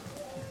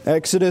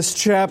Exodus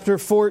chapter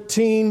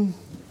 14.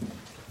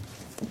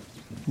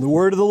 The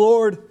word of the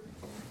Lord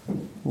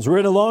was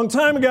written a long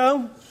time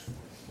ago,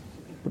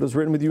 but it was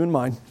written with you in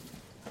mind.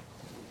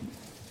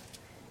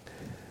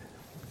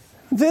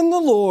 Then the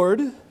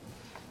Lord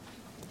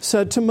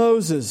said to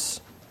Moses,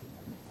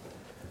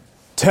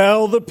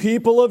 "Tell the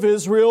people of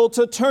Israel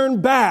to turn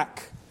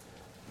back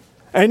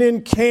and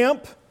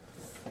encamp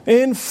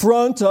in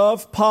front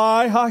of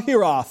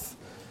Pi-hahiroth,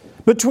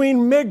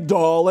 between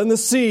Migdol and the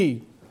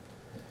sea,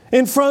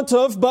 in front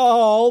of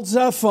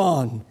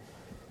Baal-zephon.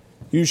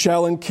 You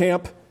shall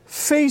encamp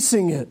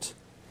facing it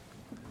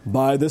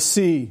by the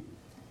sea.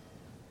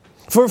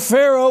 For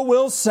Pharaoh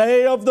will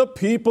say of the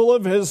people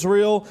of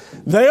Israel,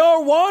 they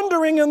are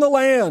wandering in the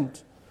land.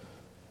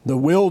 The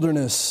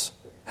wilderness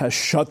has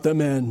shut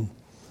them in.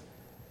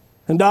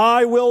 And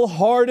I will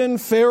harden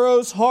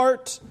Pharaoh's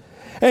heart,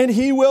 and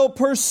he will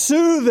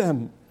pursue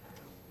them.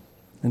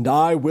 And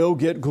I will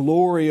get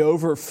glory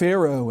over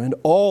Pharaoh and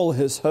all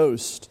his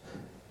host.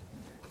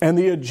 And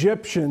the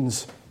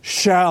Egyptians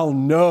shall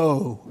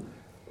know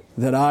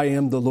that I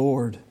am the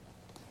Lord."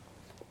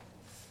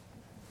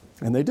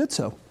 And they did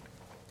so.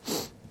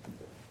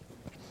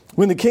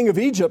 When the king of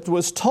Egypt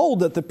was told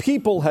that the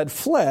people had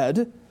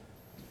fled,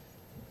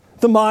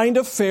 the mind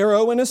of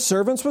Pharaoh and his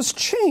servants was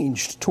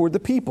changed toward the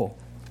people.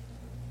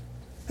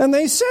 And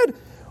they said,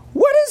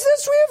 "What is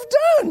this we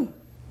have done?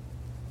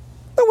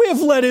 That we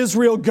have let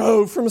Israel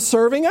go from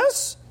serving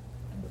us?"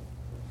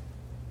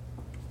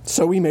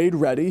 So he made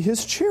ready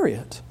his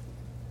chariot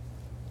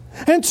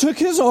and took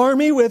his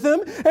army with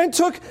him and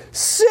took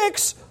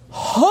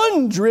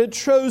 600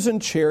 chosen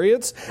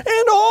chariots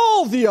and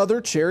all the other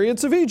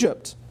chariots of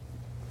Egypt,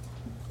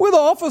 with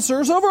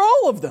officers over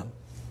all of them.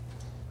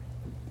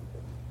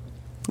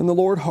 And the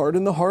Lord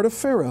hardened the heart of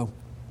Pharaoh,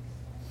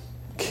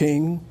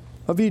 king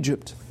of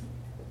Egypt.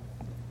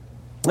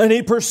 And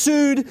he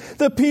pursued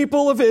the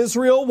people of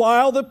Israel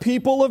while the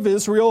people of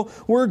Israel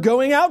were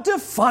going out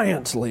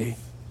defiantly.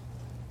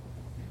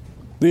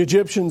 The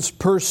Egyptians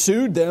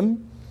pursued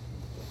them,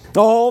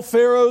 all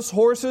Pharaoh's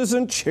horses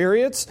and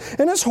chariots,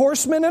 and his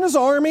horsemen and his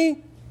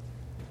army,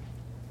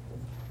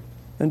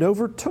 and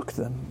overtook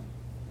them,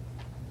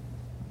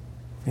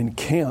 and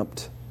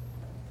camped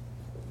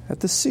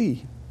at the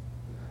sea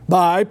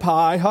by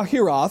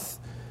Pi-hahiroth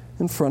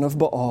in front of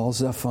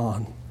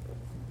Baal-zephon.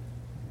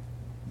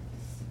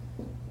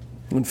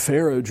 When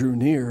Pharaoh drew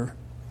near,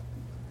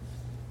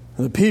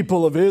 the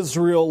people of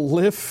Israel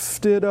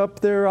lifted up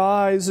their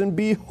eyes, and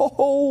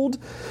behold,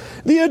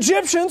 the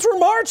Egyptians were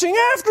marching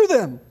after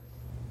them.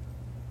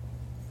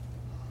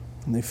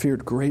 And they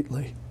feared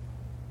greatly.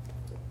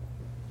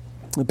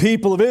 The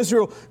people of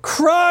Israel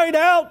cried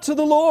out to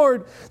the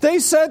Lord. They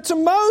said to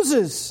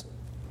Moses,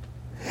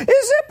 "Is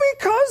it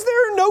because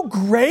there are no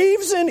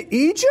graves in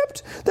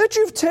Egypt that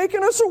you've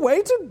taken us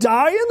away to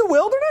die in the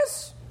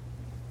wilderness?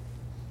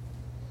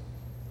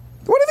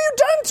 What have you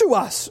done to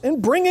us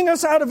in bringing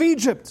us out of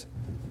Egypt?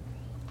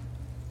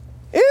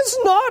 Is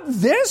not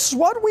this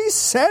what we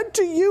said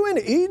to you in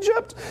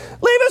Egypt?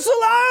 Leave us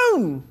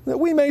alone, that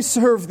we may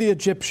serve the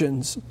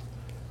Egyptians.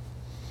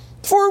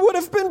 For it would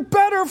have been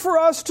better for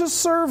us to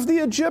serve the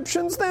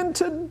Egyptians than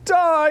to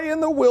die in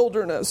the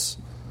wilderness."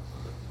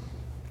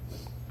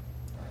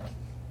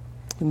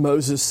 And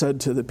Moses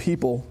said to the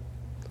people,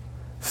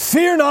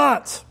 "Fear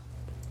not,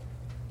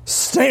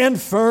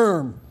 stand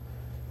firm.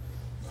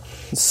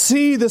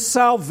 See the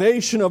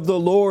salvation of the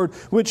Lord,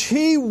 which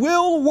he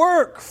will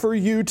work for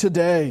you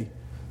today.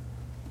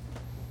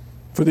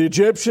 For the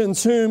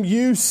Egyptians whom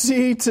you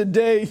see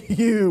today,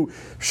 you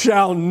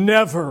shall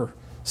never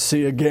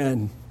see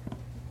again.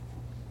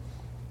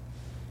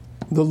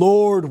 The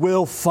Lord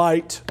will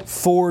fight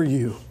for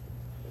you,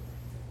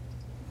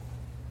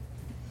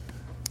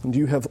 and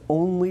you have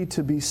only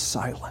to be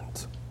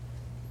silent."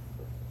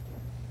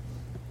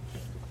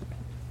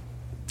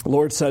 The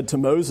Lord said to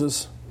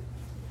Moses,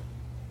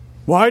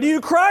 "Why do you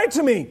cry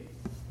to me?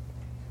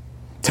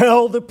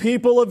 Tell the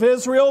people of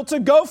Israel to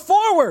go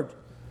forward.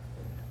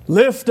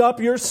 Lift up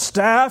your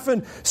staff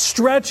and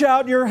stretch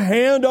out your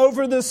hand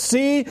over the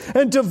sea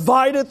and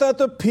divide it, that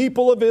the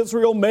people of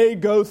Israel may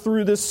go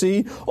through the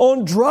sea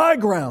on dry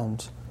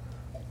ground.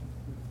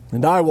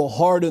 And I will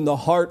harden the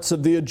hearts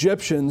of the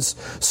Egyptians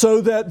so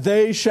that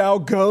they shall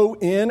go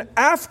in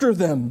after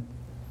them.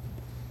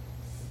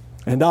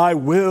 And I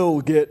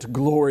will get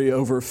glory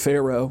over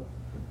Pharaoh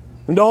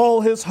and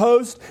all his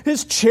host,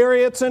 his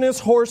chariots and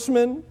his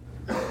horsemen.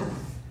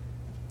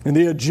 And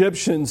the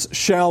Egyptians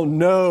shall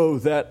know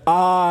that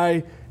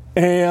I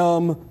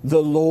am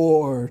the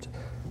Lord,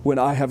 when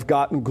I have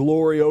gotten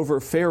glory over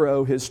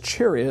Pharaoh, his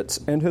chariots,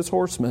 and his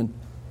horsemen."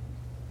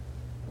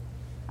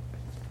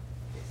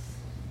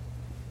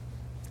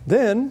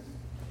 Then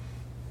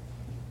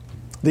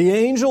the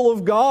angel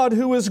of God,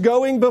 who was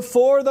going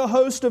before the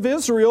host of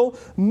Israel,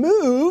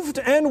 moved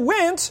and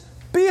went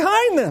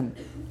behind them.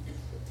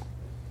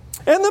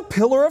 And the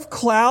pillar of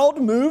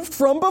cloud moved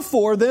from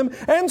before them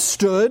and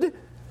stood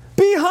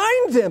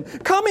behind them,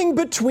 coming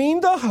between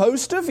the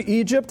host of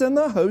Egypt and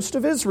the host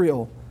of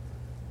Israel.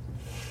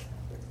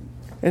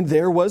 And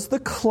there was the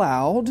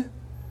cloud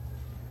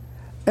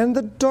and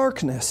the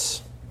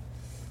darkness.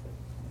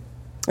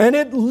 And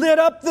it lit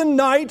up the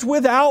night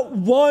without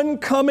one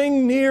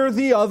coming near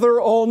the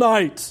other all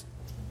night.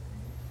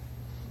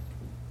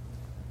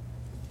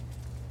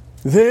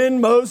 Then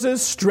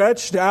Moses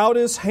stretched out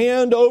his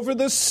hand over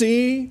the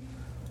sea,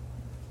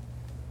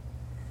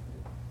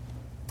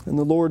 and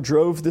the Lord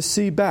drove the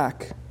sea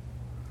back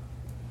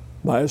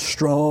by a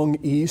strong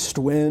east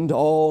wind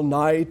all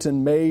night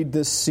and made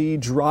the sea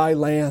dry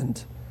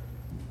land,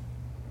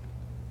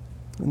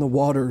 and the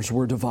waters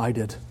were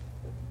divided.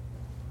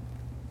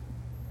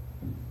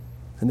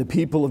 And the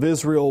people of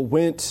Israel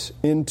went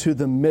into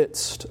the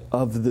midst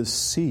of the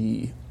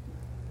sea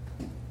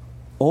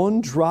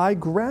on dry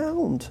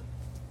ground,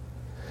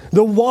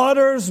 the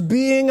waters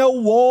being a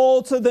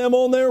wall to them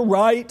on their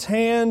right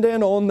hand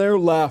and on their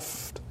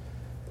left.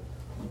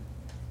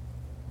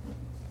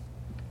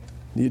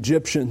 The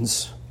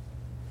Egyptians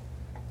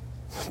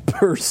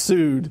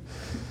pursued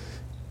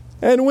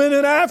and went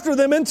in after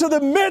them into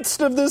the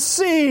midst of the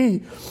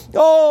sea,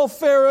 all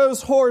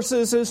Pharaoh's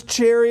horses, his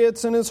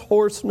chariots, and his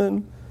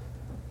horsemen.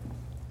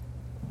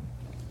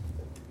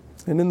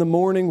 And in the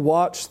morning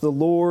watched the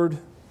Lord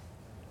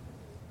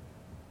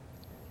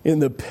in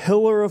the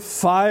pillar of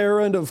fire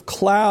and of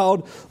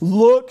cloud,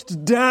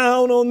 looked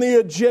down on the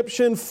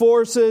Egyptian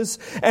forces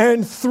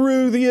and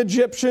threw the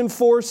Egyptian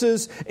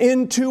forces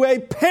into a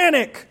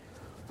panic,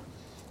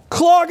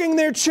 clogging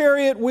their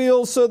chariot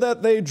wheels so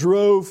that they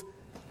drove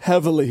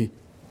heavily.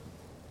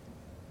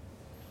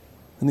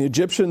 And the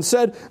Egyptians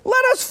said,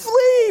 "Let us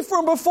flee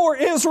from before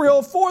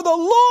Israel, for the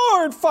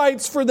Lord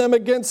fights for them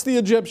against the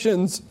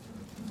Egyptians."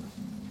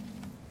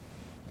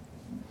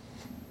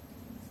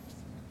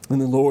 And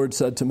the Lord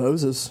said to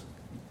Moses,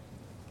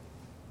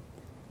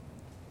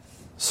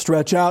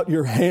 "Stretch out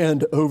your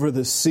hand over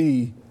the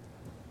sea,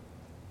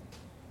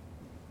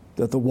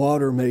 that the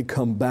water may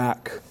come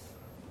back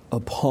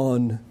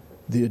upon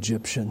the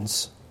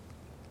Egyptians,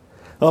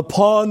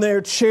 upon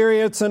their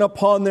chariots and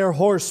upon their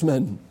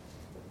horsemen."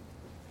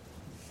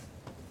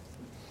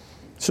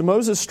 So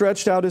Moses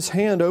stretched out his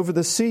hand over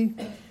the sea,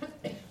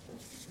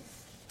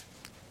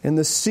 and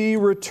the sea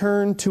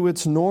returned to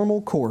its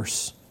normal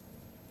course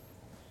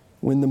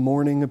when the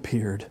morning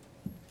appeared.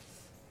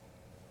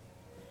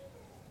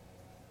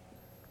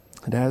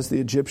 And as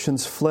the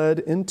Egyptians fled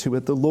into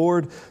it, the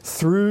Lord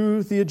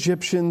threw the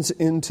Egyptians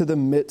into the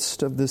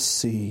midst of the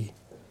sea.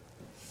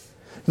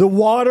 The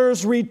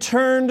waters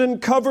returned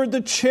and covered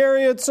the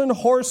chariots and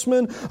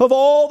horsemen of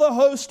all the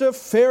host of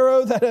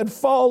Pharaoh that had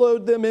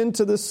followed them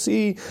into the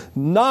sea.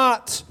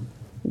 Not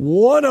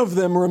one of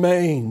them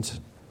remained.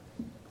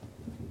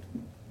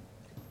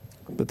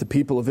 But the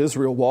people of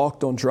Israel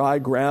walked on dry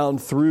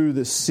ground through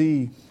the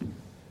sea,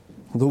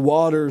 the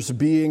waters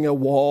being a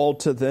wall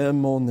to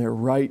them on their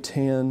right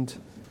hand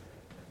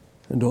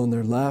and on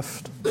their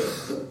left.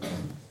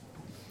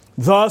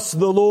 Thus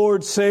the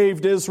Lord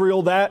saved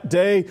Israel that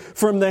day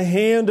from the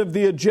hand of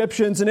the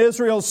Egyptians, and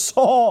Israel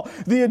saw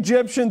the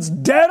Egyptians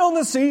dead on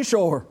the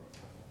seashore.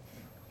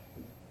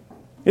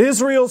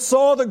 Israel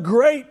saw the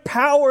great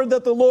power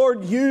that the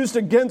Lord used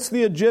against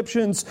the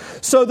Egyptians,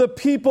 so the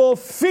people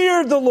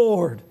feared the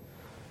Lord.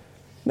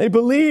 They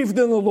believed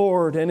in the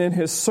Lord and in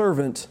His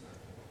servant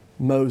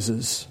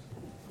Moses.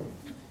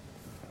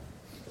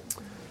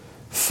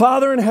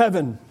 Father in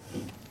heaven,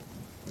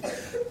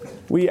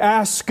 we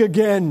ask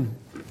again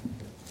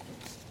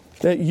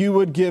that you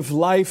would give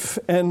life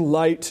and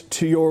light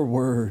to your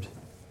word.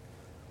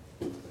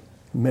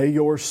 May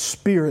your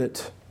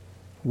Spirit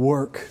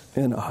work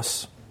in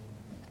us.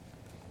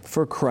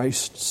 For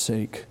Christ's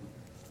sake.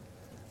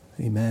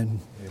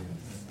 Amen.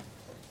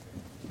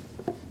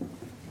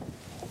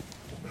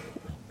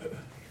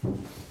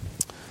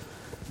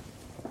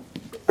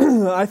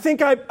 I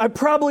think I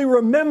probably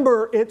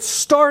remember it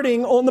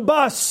starting on the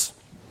bus.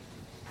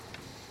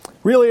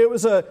 Really, it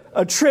was a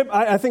trip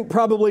I think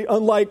probably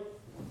unlike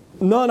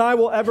none I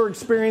will ever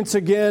experience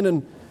again.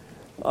 And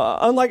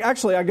unlike,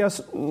 actually, I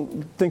guess,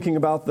 thinking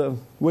about the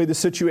way the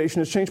situation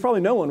has changed,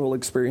 probably no one will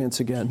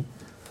experience again.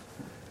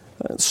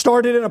 It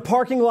started in a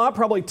parking lot,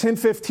 probably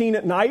 10:15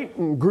 at night,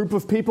 and a group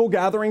of people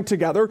gathering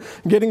together,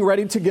 getting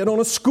ready to get on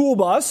a school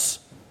bus.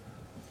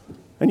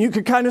 And you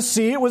could kind of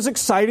see it was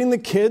exciting. The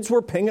kids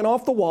were pinging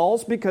off the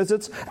walls because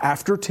it's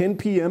after 10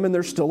 p.m. and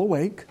they're still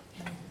awake.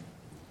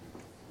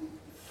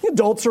 The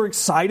adults are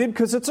excited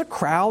because it's a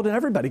crowd, and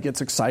everybody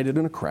gets excited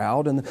in a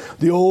crowd. And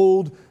the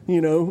old,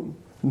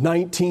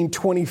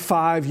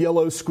 1925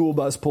 yellow school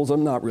bus pulls up.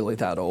 I'm not really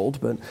that old,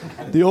 but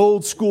the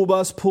old school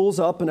bus pulls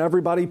up and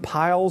everybody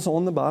piles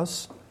on the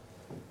bus.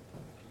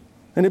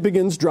 And it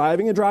begins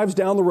driving. It drives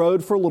down the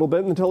road for a little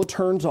bit until it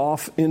turns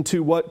off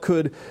into what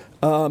could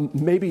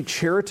maybe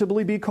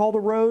charitably be called a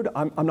road.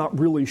 I'm not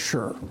really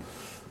sure.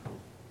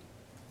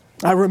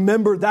 I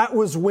remember that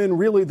was when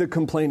really the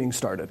complaining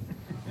started.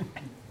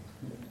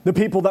 The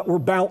people that were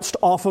bounced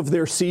off of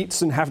their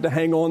seats and have to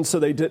hang on so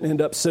they didn't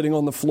end up sitting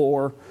on the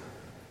floor.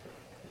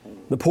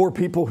 The poor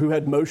people who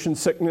had motion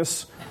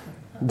sickness,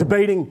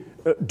 debating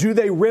do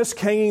they risk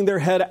hanging their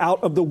head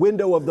out of the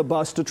window of the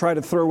bus to try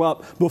to throw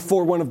up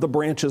before one of the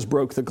branches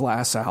broke the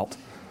glass out?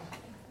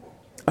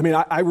 I mean,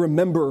 I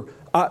remember,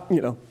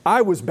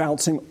 I was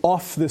bouncing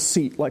off the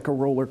seat like a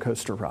roller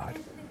coaster ride.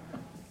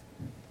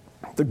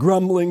 The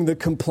grumbling, the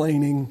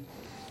complaining,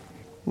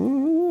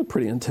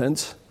 pretty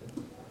intense.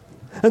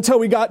 Until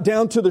we got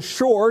down to the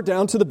shore,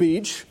 down to the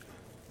beach,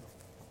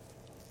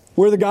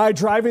 where the guy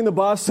driving the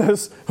bus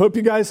says, "Hope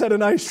you guys had a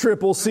nice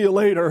trip. We'll see you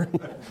later."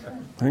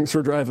 "Thanks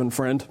for driving,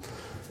 friend."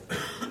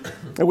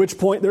 At which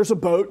point there's a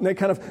boat, and they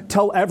kind of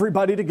tell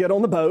everybody to get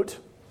on the boat.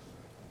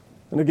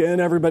 And again,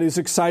 everybody's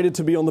excited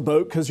to be on the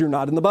boat because you're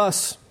not in the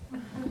bus.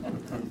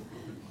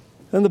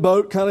 And the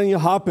boat you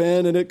hop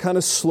in, and it kind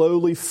of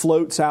slowly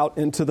floats out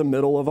into the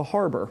middle of a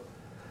harbor.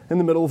 In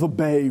the middle of a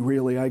bay,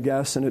 really, I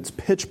guess, and it's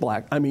pitch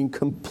black. I mean,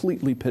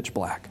 completely pitch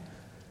black.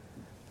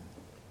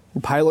 The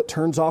pilot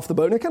turns off the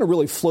boat, and it kind of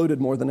really floated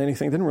more than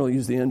anything. Didn't really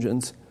use the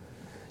engines.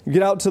 You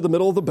get out to the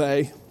middle of the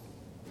bay,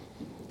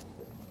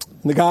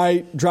 and the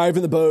guy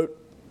driving the boat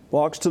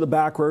walks to the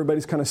back where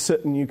everybody's kind of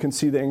sitting. You can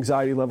see the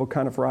anxiety level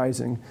kind of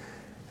rising.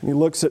 And he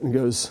looks at it and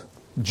goes,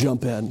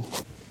 "Jump in."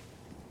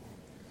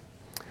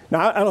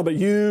 Now, I don't know about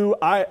you,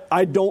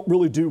 I don't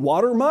really do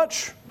water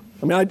much.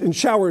 I mean, in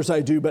showers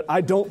I do, but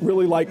I don't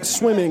really like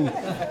swimming.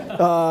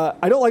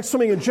 I don't like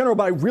swimming in general,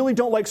 but I really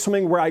don't like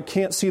swimming where I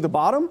can't see the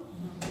bottom.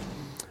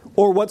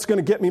 Or what's going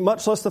to get me,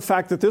 much less the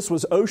fact that this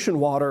was ocean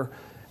water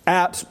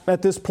at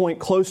this point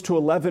close to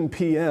 11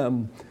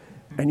 p.m.,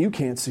 and you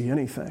can't see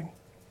anything.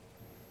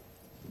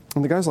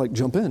 And the guy's like,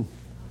 "Jump in."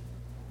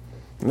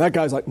 And that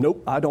guy's like,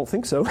 "Nope, I don't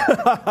think so."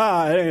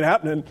 It ain't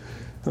happening.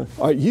 "All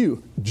right,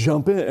 you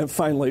jump in." And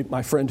finally,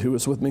 my friend who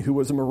was with me, who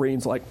was a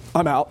Marine's like,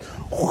 "I'm out."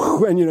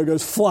 And,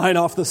 goes flying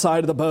off the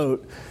side of the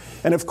boat.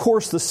 And of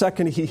course, the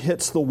second he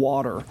hits the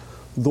water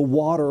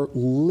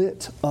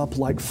lit up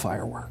like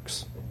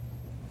fireworks.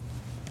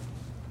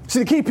 See,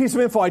 the key piece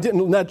of info I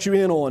didn't let you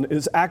in on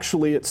is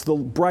actually it's the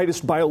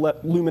brightest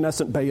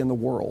bioluminescent bay in the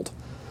world.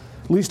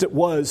 At least it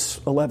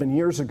was 11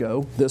 years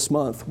ago this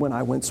month when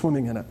I went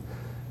swimming in it.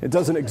 It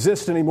doesn't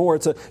exist anymore.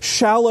 It's a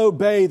shallow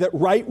bay that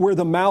right where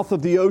the mouth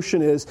of the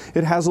ocean is,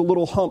 it has a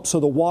little hump so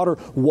the water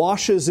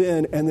washes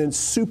in and then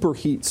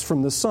superheats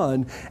from the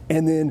sun,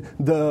 and then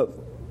the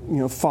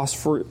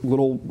phosphor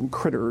little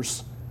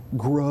critters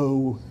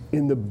grow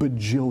in the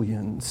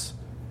bajillions.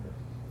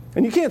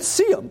 And you can't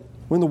see them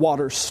when the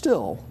water's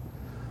still.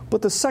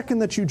 But the second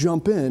that you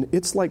jump in,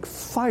 it's like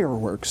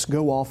fireworks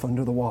go off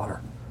under the water.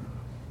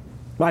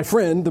 My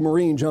friend, the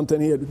Marine, jumped in.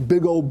 He had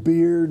big old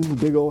beard and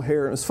big old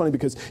hair. And it's funny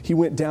because he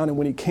went down, and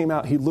when he came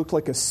out, he looked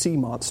like a sea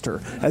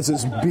monster as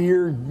his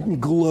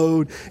beard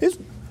glowed. It's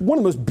one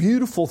of the most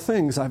beautiful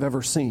things I've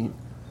ever seen.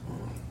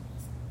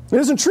 And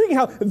it's intriguing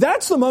how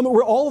that's the moment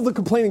where all of the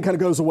complaining kind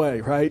of goes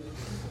away, right?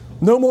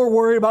 No more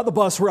worry about the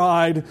bus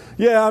ride.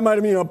 Yeah, I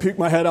might have, puked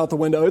my head out the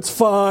window. It's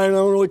fine. I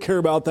don't really care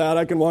about that.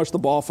 I can wash the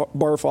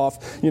barf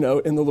off, in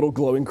the little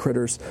glowing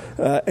critters.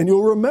 And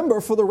you'll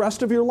remember for the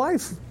rest of your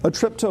life a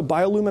trip to a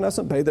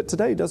bioluminescent bay that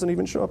today doesn't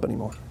even show up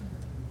anymore.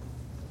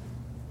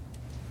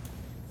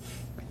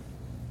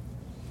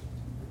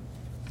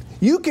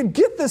 You could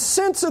get the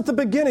sense at the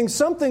beginning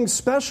something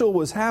special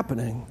was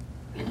happening.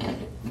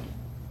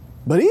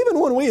 But even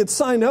when we had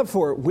signed up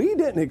for it, we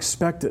didn't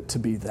expect it to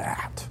be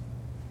that.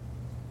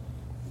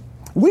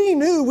 We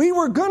knew we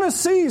were going to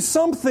see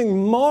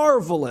something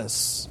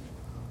marvelous.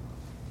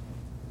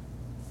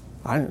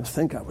 I didn't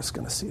think I was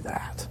going to see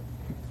that.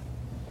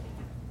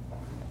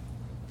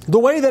 The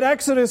way that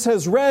Exodus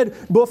has read,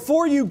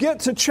 before you get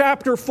to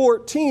chapter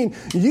 14,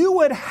 you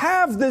would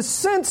have this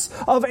sense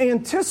of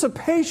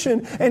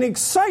anticipation and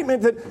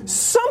excitement that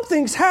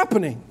something's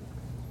happening.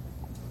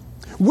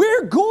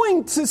 We're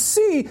going to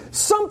see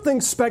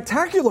something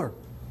spectacular.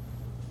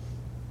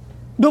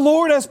 The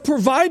Lord has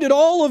provided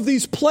all of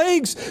these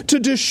plagues to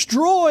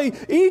destroy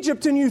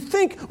Egypt, and you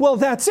think, well,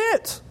 that's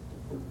it.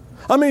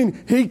 I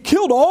mean, he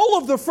killed all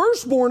of the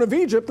firstborn of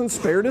Egypt and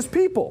spared his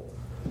people.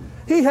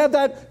 He had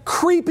that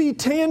creepy,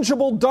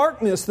 tangible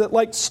darkness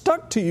that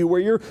stuck to you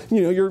where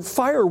your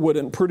fire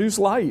wouldn't produce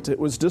light. It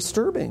was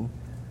disturbing.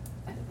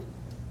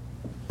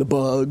 The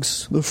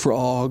bugs, the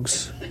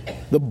frogs,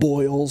 the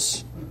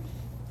boils.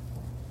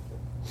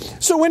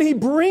 So when he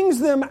brings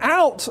them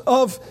out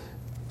of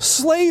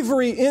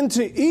slavery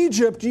into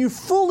Egypt, you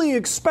fully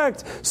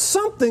expect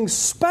something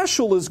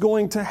special is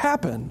going to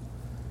happen.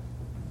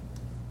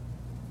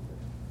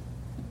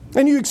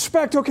 And you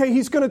expect, okay,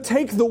 he's going to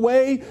take the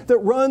way that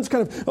runs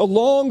kind of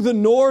along the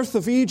north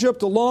of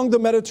Egypt, along the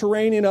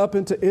Mediterranean up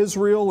into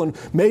Israel, and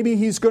maybe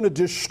he's going to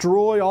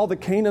destroy all the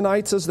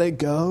Canaanites as they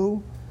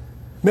go.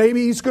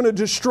 Maybe he's going to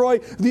destroy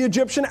the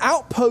Egyptian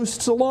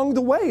outposts along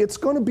the way. It's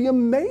going to be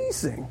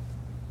amazing.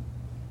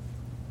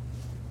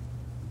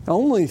 The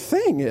only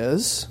thing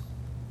is,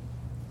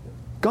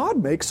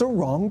 God makes a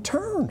wrong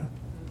turn.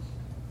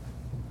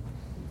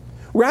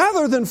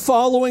 Rather than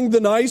following the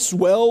nice,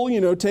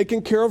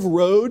 taken care of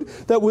road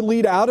that would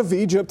lead out of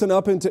Egypt and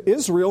up into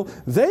Israel,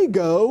 they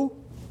go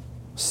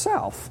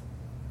south.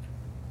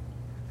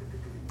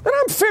 And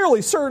I'm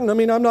fairly certain,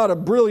 I'm not a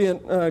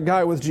brilliant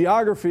guy with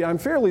geography, I'm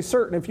fairly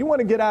certain if you want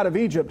to get out of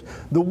Egypt,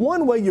 the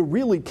one way you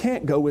really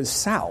can't go is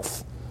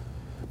south,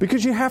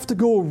 because you have to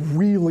go a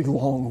really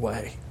long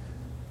way.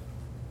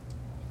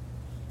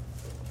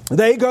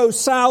 They go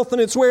south,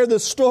 and it's where the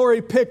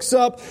story picks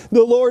up.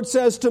 The Lord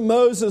says to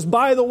Moses,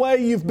 by the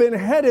way, you've been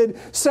headed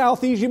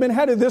southeast, you've been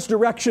headed this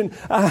direction.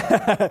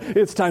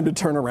 It's time to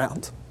turn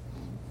around.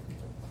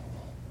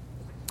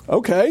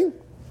 Okay.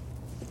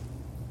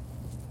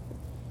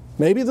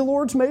 Maybe the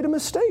Lord's made a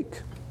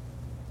mistake.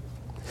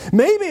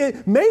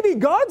 Maybe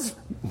God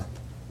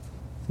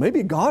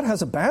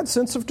has a bad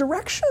sense of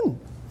direction.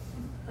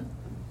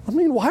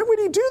 Why would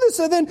he do this?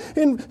 And then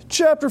in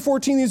chapter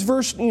 14, these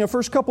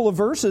first couple of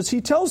verses, he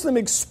tells them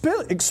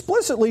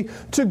explicitly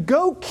to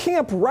go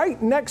camp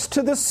right next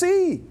to the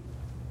sea.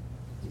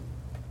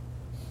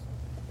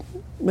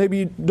 Maybe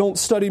you don't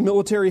study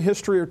military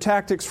history or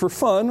tactics for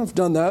fun. I've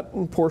done that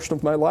in a portion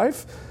of my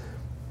life.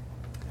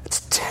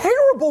 It's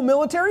terrible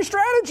military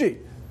strategy.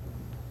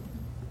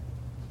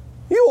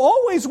 You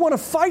always want to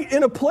fight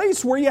in a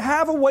place where you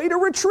have a way to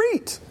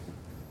retreat.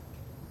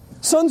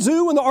 Sun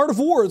Tzu in The Art of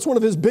War, it's one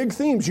of his big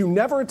themes. You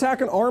never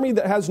attack an army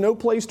that has no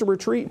place to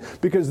retreat,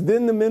 because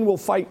then the men will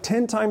fight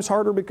 10 times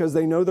harder because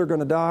they know they're going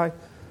to die.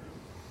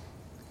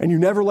 And you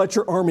never let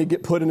your army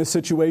get put in a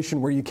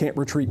situation where you can't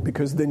retreat,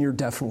 because then you're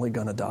definitely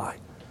going to die.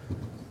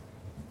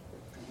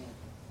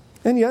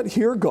 And yet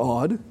here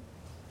God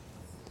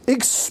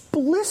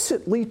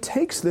explicitly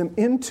takes them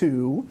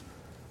into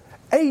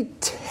a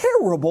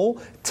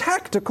terrible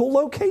tactical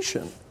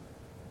location.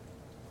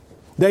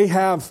 They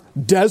have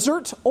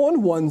desert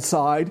on one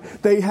side,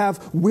 they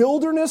have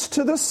wilderness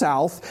to the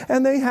south,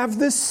 and they have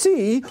the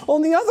sea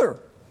on the other.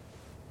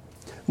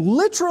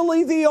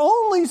 Literally the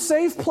only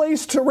safe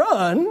place to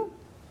run.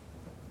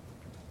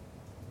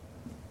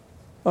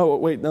 Oh,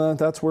 wait, no,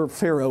 that's where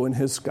Pharaoh and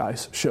his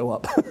guys show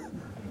up.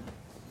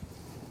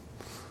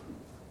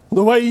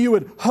 The way you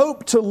would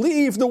hope to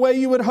leave, the way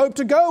you would hope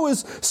to go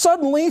is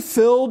suddenly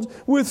filled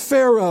with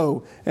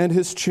Pharaoh and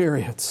his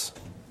chariots.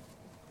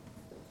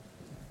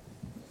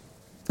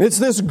 It's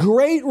this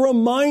great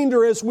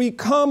reminder as we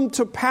come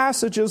to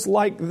passages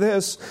like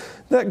this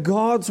that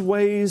God's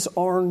ways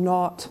are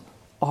not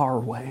our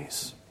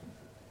ways.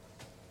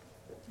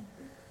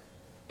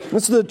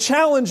 It's the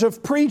challenge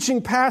of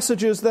preaching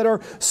passages that are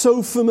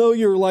so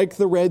familiar, like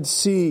the Red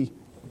Sea.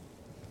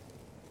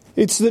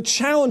 It's the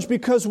challenge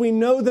because we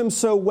know them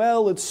so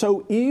well, it's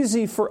so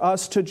easy for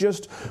us to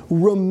just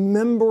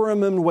remember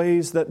them in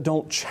ways that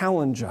don't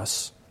challenge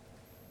us.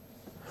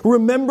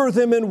 Remember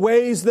them in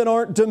ways that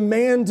aren't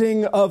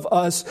demanding of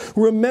us.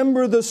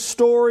 Remember the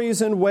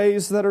stories in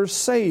ways that are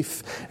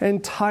safe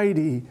and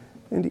tidy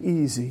and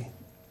easy.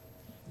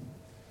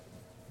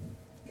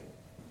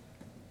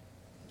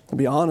 To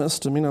be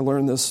honest, I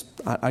learned this,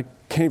 I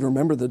can't even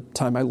remember the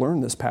time I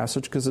learned this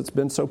passage because it's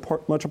been so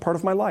much a part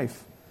of my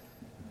life.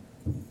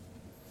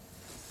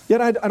 Yet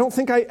I don't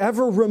think I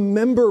ever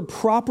remember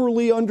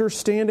properly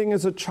understanding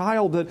as a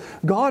child that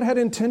God had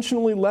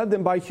intentionally led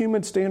them by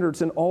human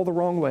standards in all the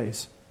wrong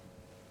ways.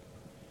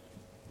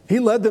 He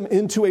led them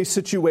into a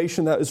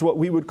situation that is what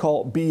we would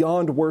call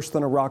beyond worse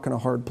than a rock and a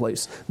hard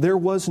place. There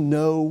was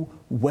no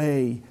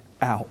way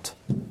out.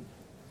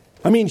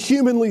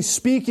 Humanly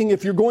speaking,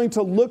 if you're going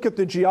to look at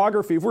the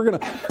geography, if we're going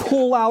to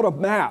pull out a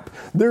map,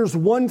 there's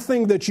one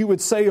thing that you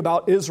would say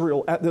about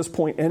Israel at this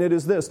point, and it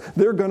is this: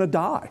 they're going to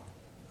die.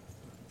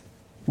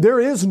 There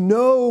is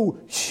no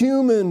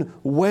human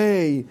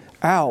way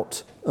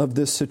out of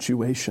this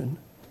situation.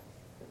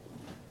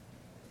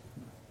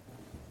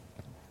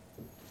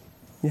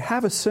 You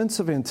have a sense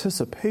of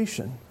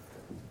anticipation,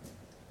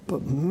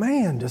 but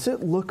man, does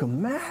it look a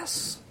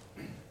mess.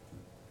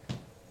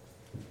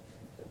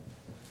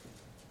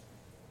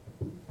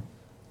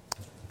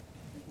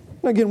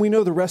 Again, we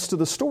know the rest of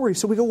the story,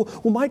 so we go,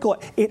 well,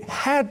 Michael, it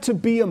had to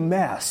be a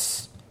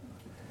mess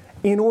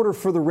in order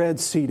for the Red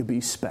Sea to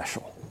be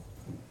special.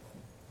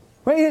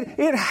 Right?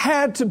 It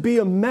had to be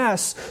a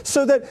mess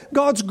so that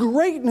God's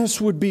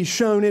greatness would be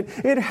shown.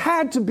 It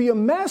had to be a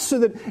mess so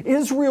that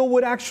Israel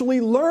would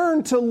actually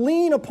learn to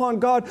lean upon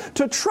God,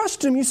 to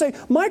trust Him. You say,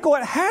 Michael,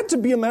 it had to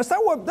be a mess.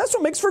 That's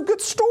what makes for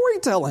good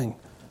storytelling.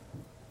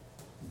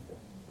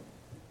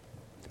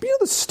 But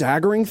the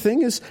staggering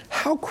thing is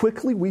how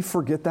quickly we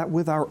forget that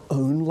with our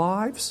own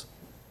lives.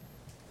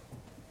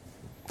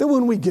 That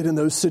when we get in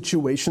those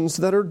situations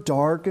that are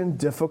dark and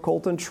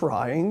difficult and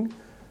trying,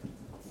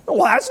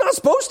 well, that's not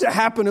supposed to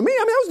happen to me.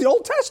 That was the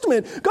Old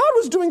Testament. God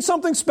was doing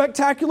something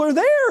spectacular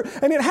there,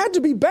 and it had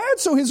to be bad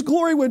so His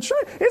glory would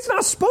shine. It's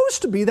not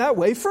supposed to be that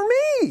way for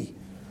me.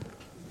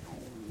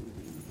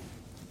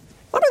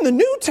 I'm in the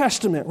New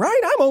Testament,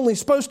 right? I'm only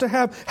supposed to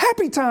have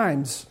happy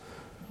times,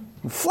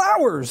 and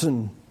flowers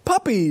and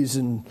puppies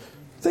and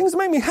things that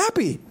make me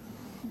happy.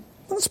 I'm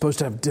not supposed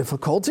to have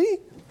difficulty.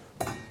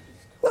 I'm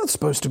not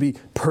supposed to be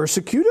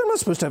persecuted. I'm not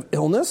supposed to have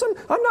illness. I'm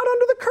not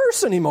under the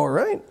curse anymore,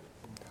 right?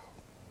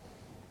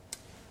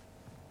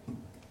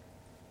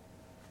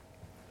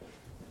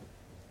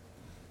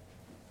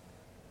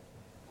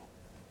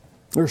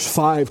 Verse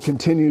 5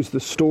 continues the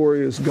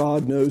story as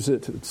God knows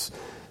it. It's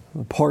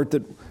a part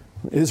that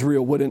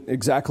Israel wouldn't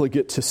exactly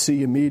get to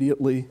see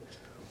immediately.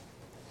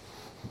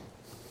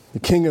 The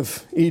king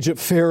of Egypt,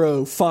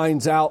 Pharaoh,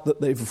 finds out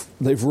that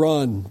they've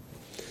run.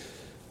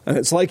 And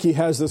it's like he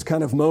has this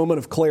kind of moment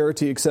of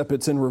clarity, except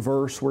it's in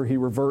reverse, where he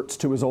reverts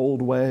to his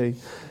old way.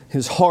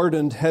 His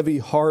hardened, heavy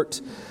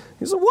heart.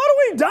 He said, what have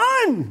we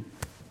done?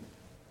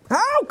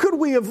 How could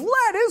we have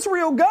let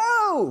Israel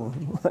go?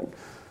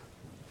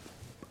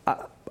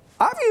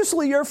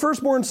 Obviously, your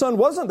firstborn son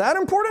wasn't that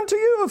important to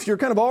you if you're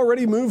kind of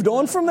already moved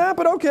on from that.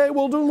 But okay,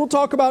 we'll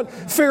talk about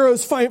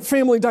Pharaoh's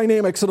family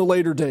dynamics at a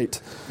later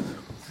date.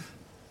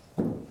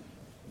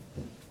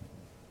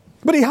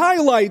 But he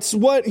highlights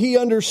what he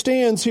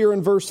understands here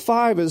in verse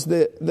 5 as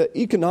the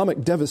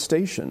economic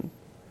devastation.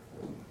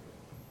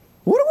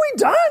 What have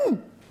we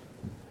done?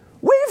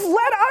 We've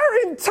let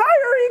our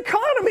entire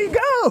economy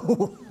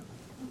go.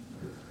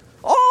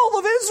 All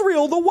of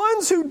Israel, the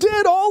ones who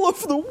did all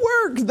of the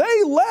work,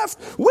 they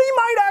left. We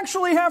might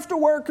actually have to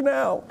work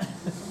now.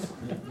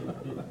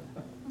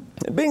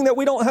 And being that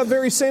we don't have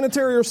very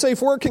sanitary or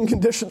safe working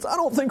conditions, I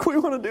don't think we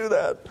want to do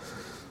that.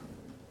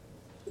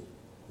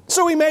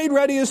 So he made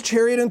ready his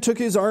chariot and took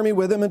his army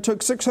with him and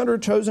took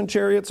 600 chosen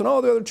chariots and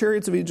all the other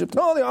chariots of Egypt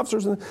and all the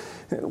officers.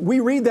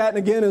 We read that, and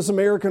again, as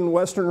American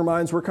Westerner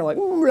minds, we're kind of like,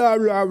 rah,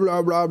 rah,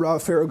 rah, rah, rah,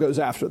 Pharaoh goes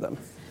after them.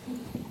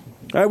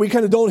 We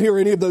kind of don't hear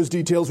any of those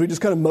details. We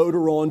just kind of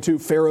motor on to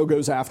Pharaoh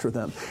goes after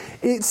them.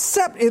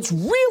 Except it's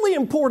really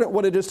important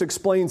what it just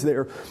explains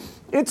there.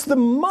 It's the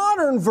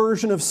modern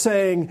version of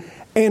saying,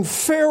 and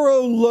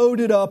Pharaoh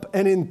loaded up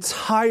an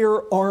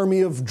entire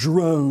army of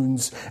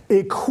drones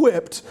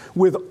equipped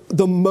with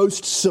the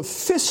most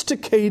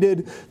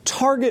sophisticated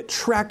target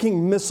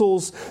tracking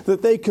missiles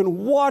that they can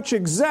watch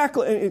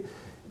exactly.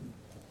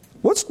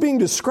 What's being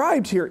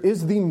described here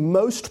is the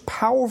most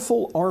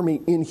powerful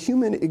army in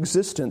human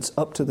existence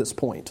up to this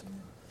point.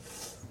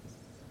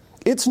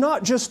 It's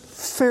not just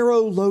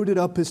Pharaoh loaded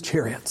up his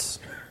chariots.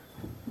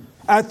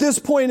 At this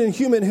point in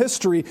human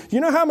history,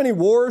 you know how many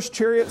wars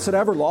chariots had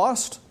ever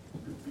lost?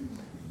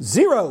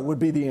 0 would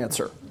be the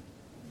answer.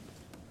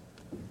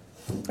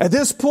 At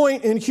this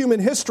point in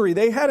human history,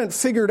 they hadn't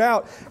figured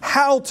out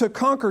how to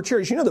conquer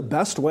chariots. You know the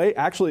best way?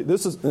 Actually,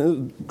 this is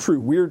true.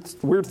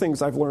 Weird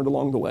things I've learned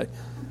along the way.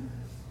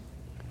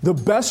 The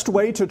best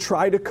way to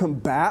try to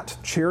combat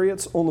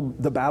chariots on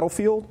the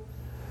battlefield,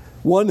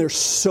 one, they're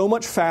so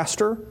much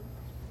faster.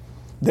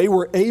 They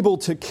were able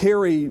to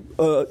carry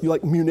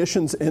like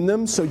munitions in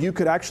them, so you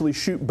could actually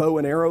shoot bow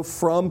and arrow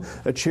from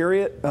a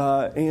chariot.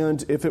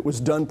 And if it was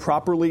done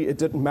properly, it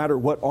didn't matter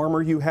what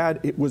armor you had,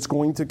 it was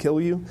going to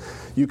kill you.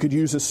 You could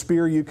use a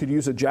spear, you could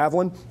use a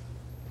javelin.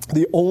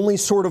 The only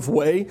sort of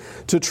way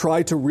to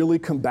try to really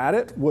combat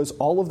it was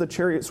all of the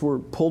chariots were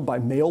pulled by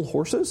male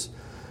horses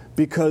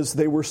because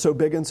they were so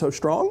big and so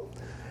strong.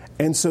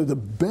 And so the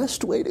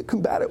best way to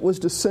combat it was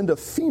to send a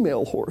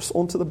female horse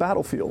onto the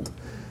battlefield.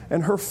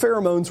 And her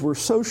pheromones were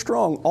so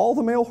strong, all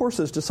the male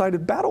horses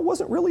decided battle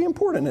wasn't really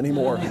important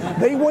anymore.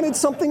 They wanted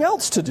something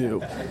else to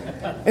do.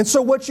 And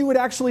so what you would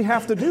actually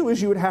have to do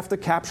is you would have to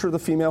capture the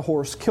female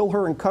horse, kill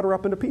her, and cut her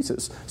up into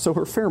pieces. So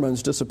her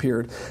pheromones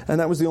disappeared. And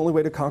that was the only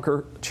way to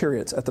conquer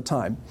chariots at the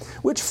time.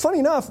 Which, funny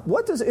enough,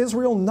 what does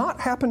Israel not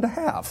happen to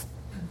have?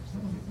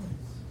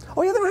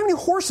 Oh yeah, they don't have any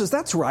horses,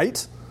 that's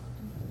right.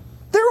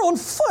 They're on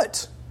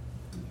foot.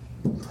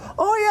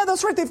 Oh yeah,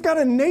 that's right. They've got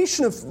a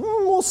nation of,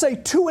 we'll say,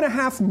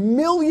 2.5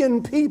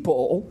 million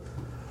people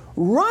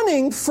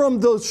running from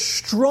the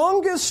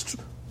strongest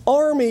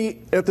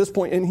army at this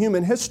point in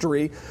human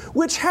history,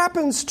 which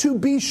happens to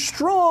be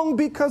strong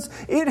because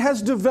it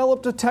has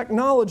developed a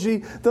technology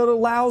that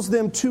allows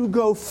them to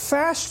go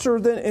faster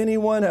than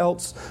anyone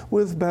else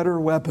with better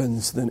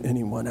weapons than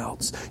anyone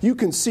else. You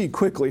can see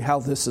quickly how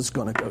this is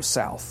going to go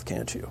south,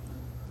 can't you?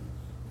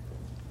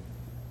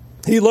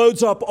 He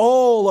loads up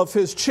all of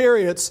his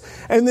chariots,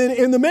 and then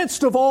in the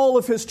midst of all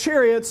of his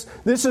chariots,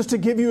 this is to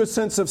give you a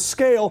sense of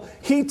scale,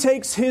 he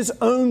takes his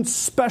own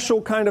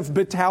special kind of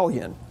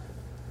battalion.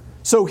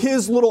 So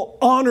his little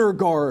honor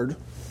guard,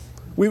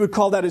 we would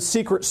call that his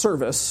secret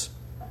service,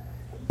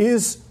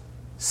 is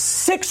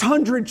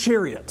 600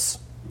 chariots.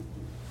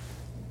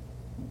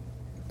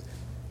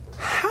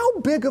 How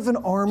big of an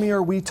army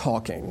are we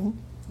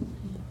talking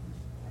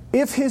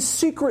if his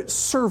secret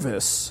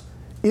service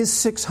is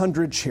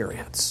 600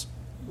 chariots?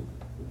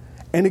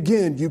 And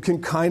again, you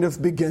can kind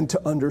of begin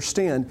to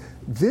understand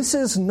this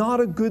is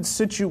not a good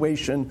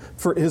situation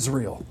for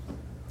Israel.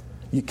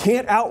 You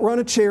can't outrun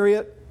a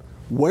chariot.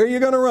 Where are you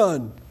going to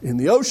run? In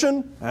the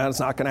ocean? That's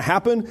not going to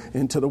happen.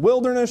 Into the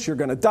wilderness? You're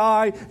going to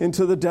die.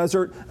 Into the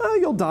desert?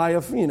 You'll die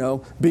of,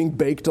 being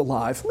baked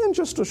alive in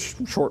just a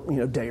short,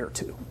 day or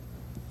two.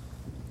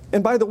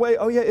 And by the way,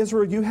 oh yeah,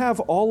 Israel, you have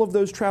all of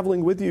those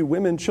traveling with you,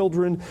 women,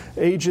 children,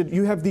 aged.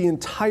 You have the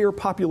entire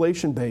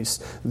population base.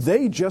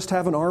 They just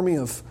have an army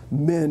of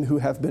men who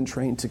have been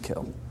trained to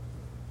kill.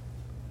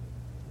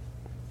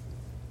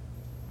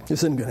 This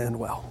isn't going to end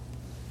well.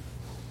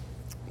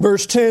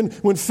 Verse 10,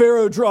 when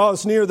Pharaoh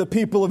draws near, the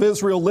people of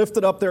Israel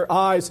lifted up their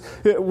eyes.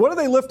 What do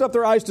they lift up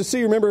their eyes to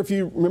see? Remember, if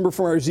you remember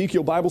from our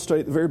Ezekiel Bible study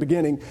at the very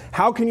beginning,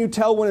 how can you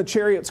tell when a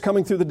chariot's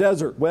coming through the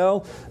desert?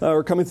 Well,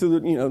 or coming through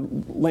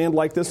the land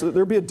like this,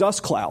 there'd be a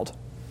dust cloud.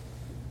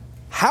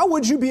 How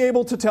would you be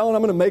able to tell, and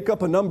I'm going to make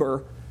up a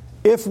number,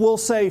 if we'll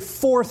say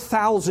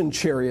 4,000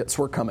 chariots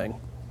were coming?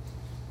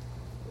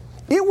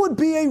 It would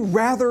be a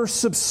rather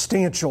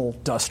substantial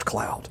dust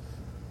cloud.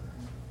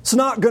 It's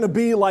not going to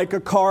be like a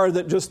car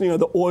that just,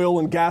 the oil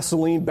and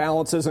gasoline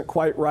balance isn't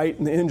quite right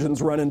and the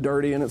engine's running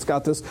dirty and it's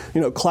got this,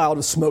 cloud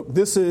of smoke.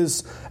 This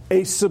is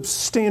a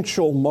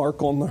substantial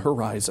mark on the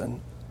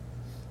horizon.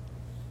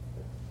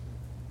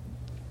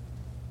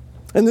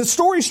 And the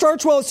story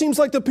starts, it seems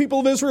like the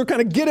people of Israel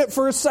kind of get it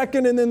for a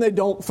second and then they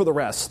don't for the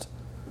rest.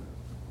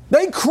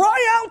 They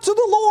cry out to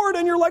the Lord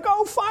and you're like,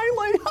 oh,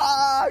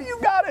 finally, you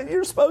got it.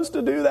 You're supposed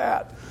to do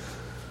that.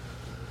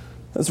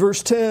 That's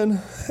verse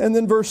 10. And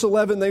then verse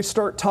 11, they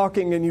start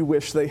talking and you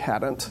wish they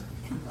hadn't.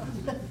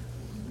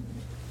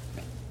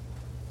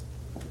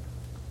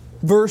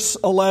 Verse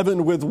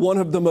 11 with one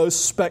of the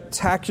most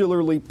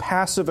spectacularly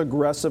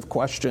passive-aggressive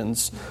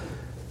questions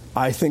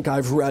I think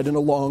I've read in a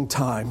long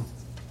time.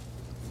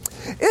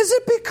 Is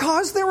it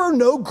because there are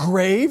no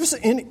graves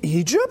in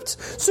Egypt,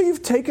 so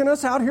you've taken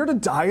us out here to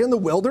die in the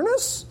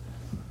wilderness?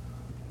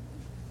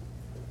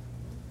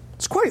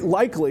 It's quite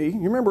likely.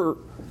 You remember,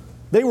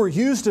 they were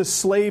used as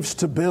slaves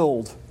to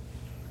build.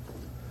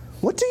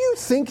 What do you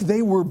think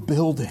they were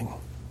building?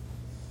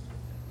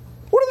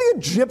 What are the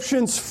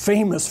Egyptians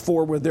famous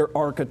for with their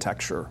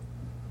architecture?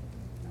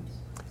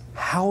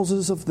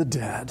 Houses of the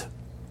dead.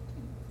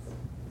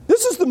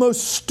 This is the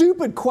most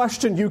stupid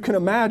question you can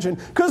imagine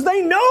because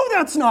they know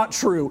that's not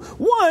true.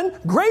 One,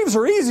 graves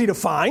are easy to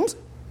find.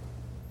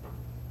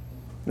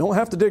 You don't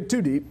have to dig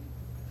too deep.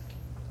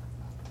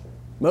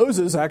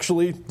 Moses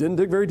actually didn't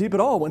dig very deep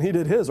at all when he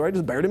did his, right?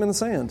 Just buried him in the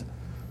sand.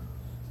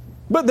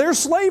 But their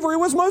slavery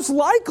was most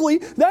likely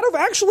that of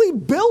actually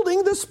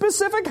building the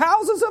specific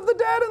houses of the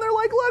dead. And they're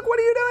like, look, what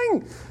are you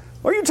doing?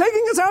 Are you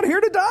taking us out here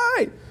to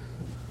die?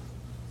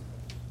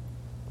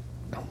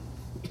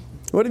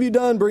 What have you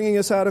done bringing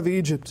us out of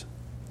Egypt?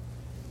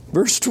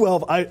 Verse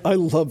 12, I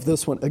love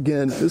this one.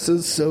 Again, this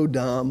is so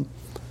dumb.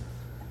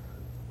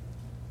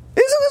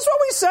 Isn't this what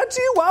we said to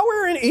you while we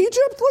were in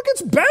Egypt? Look,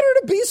 it's better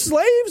to be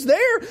slaves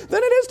there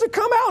than it is to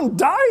come out and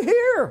die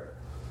here.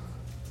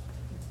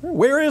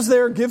 Where is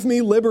there, give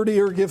me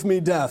liberty or give me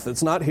death?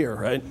 It's not here,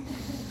 right?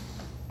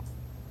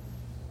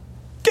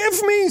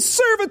 Give me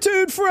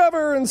servitude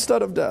forever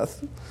instead of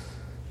death.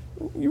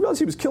 You realize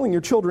he was killing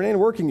your children and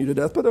working you to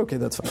death, but okay,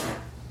 that's fine.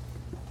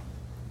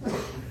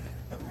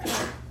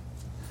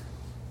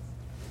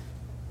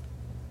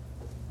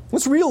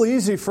 It's real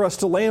easy for us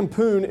to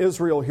lampoon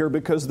Israel here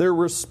because their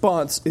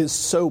response is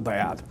so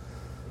bad.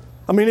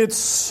 I mean, it's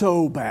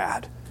so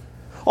bad.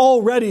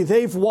 Already,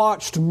 they've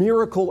watched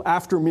miracle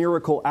after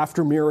miracle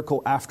after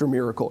miracle after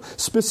miracle,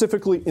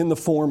 specifically in the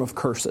form of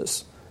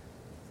curses.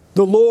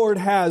 The Lord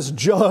has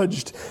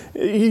judged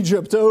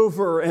Egypt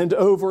over and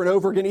over and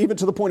over again, even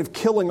to the point of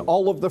killing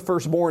all of the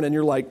firstborn. And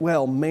you're like,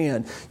 well,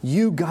 man,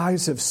 you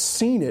guys have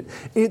seen it.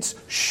 It's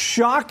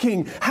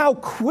shocking how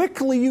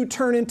quickly you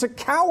turn into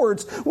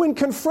cowards when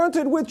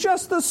confronted with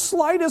just the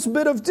slightest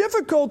bit of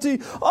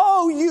difficulty.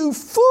 Oh, you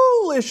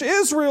foolish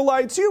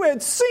Israelites, you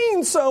had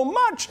seen so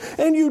much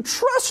and you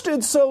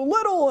trusted so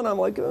little. And I'm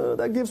like,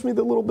 that gives me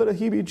the little bit of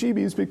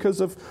heebie-jeebies because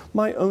of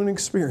my own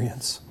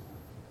experience.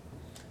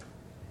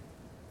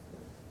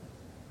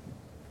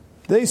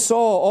 They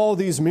saw all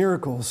these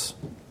miracles.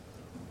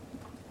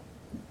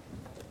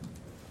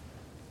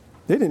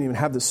 They didn't even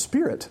have the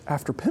Spirit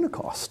after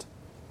Pentecost.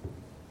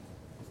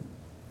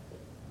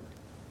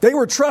 They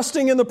were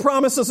trusting in the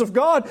promises of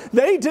God.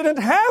 They didn't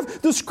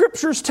have the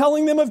Scriptures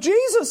telling them of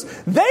Jesus.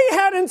 They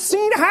hadn't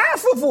seen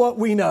half of what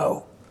we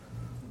know.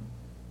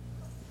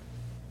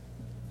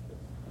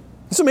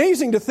 It's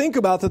amazing to think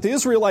about that the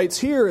Israelites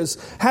here,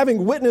 as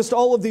having witnessed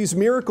all of these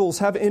miracles,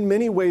 have in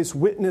many ways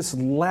witnessed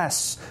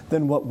less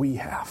than what we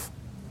have.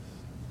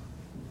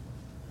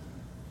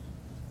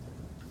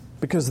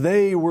 Because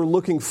they were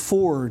looking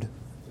forward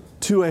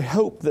to a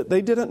hope that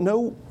they didn't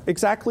know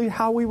exactly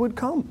how we would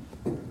come.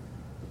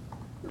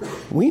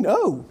 We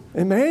know,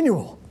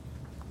 Emmanuel,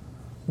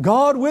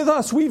 God with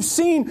us. We've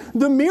seen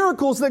the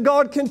miracles that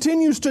God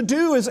continues to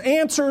do as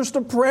answers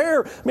to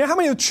prayer. I mean, how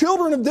many of the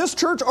children of this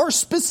church are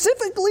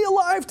specifically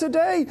alive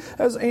today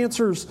as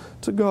answers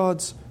to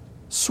God's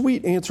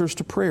sweet answers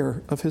to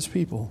prayer of His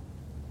people?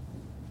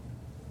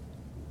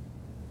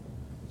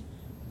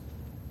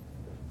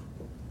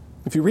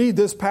 If you read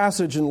this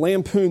passage and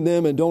lampoon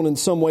them and don't in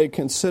some way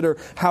consider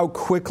how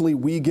quickly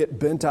we get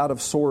bent out of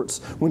sorts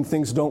when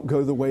things don't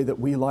go the way that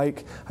we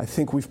like, I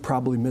think we've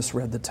probably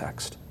misread the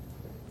text.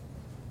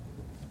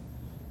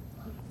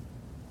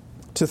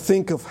 To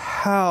think of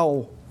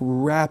how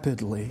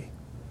rapidly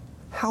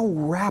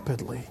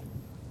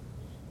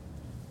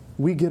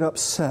we get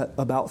upset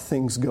about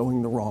things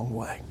going the wrong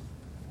way.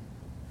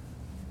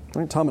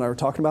 Right? Tom and I were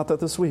talking about that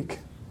this week.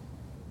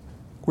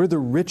 We're the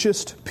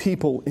richest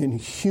people in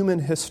human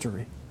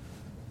history.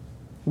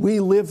 We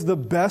live the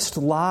best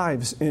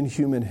lives in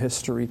human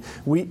history.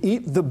 We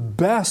eat the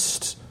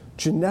best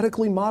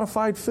genetically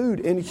modified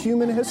food in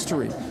human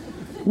history.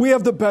 We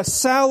have the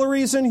best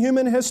salaries in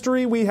human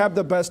history. We have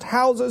the best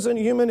houses in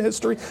human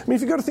history. I mean,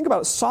 if you go to think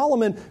about it,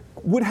 Solomon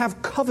would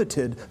have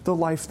coveted the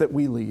life that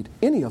we lead,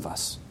 any of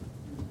us.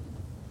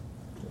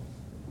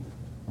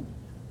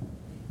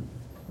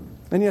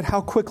 And yet,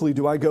 how quickly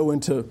do I go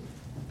into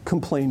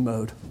complain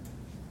mode?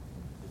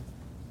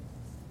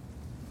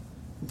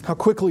 How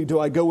quickly do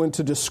I go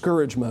into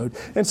discourage mode?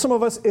 And some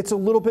of us, it's a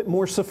little bit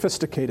more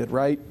sophisticated,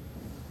 right?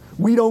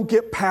 We don't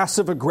get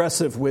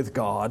passive-aggressive with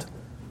God.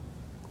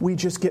 We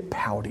just get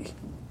pouty.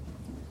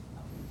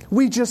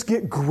 We just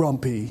get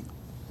grumpy.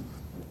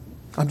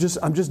 I'm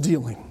just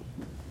dealing.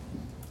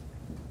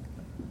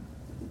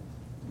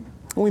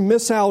 We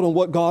miss out on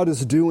what God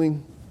is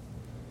doing.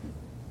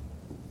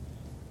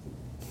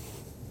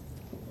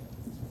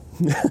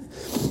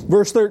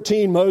 Verse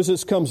 13,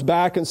 Moses comes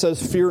back and says,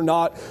 "Fear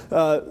not."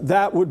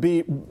 That would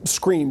be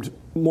screamed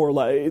more or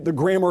less. The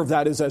grammar of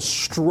that is as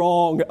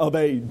strong of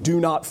a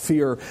 "do not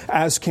fear"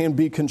 as can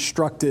be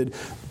constructed.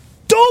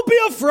 Don't be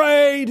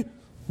afraid.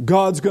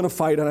 God's going to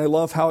fight. And I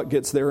love how it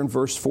gets there in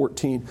verse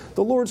 14.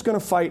 The Lord's going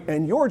to fight,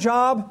 and your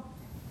job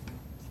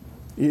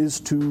is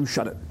to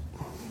shut it.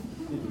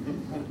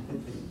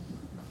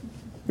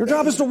 Your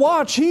job is to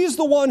watch. He's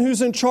the one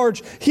who's in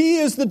charge. He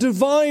is the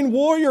divine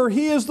warrior.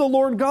 He is the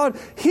Lord God.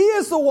 He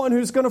is the one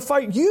who's going to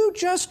fight. You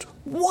just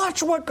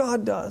watch what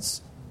God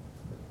does.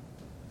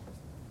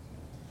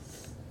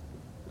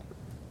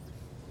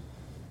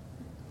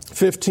 Verse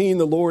 15,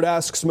 the Lord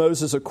asks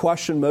Moses a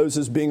question,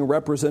 Moses being a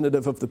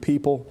representative of the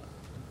people.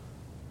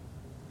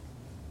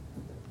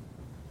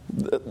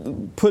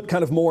 Put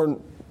kind of more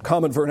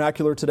common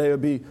vernacular today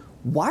would be,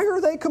 why are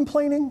they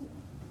complaining?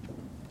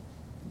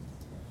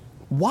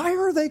 Why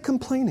are they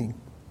complaining?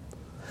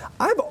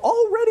 I've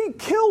already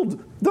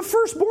killed the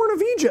firstborn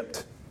of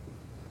Egypt,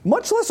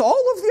 much less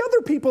all of the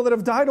other people that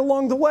have died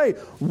along the way.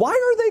 Why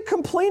are they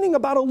complaining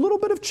about a little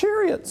bit of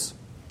chariots?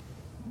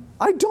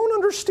 I don't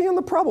understand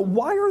the problem.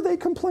 Why are they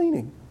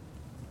complaining?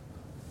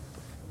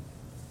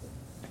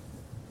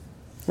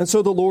 And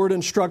so the Lord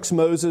instructs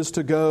Moses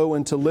to go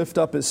and to lift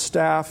up his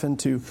staff and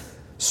to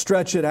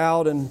stretch it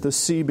out, and the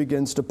sea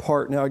begins to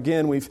part. Now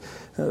again, we've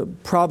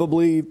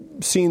probably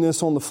seen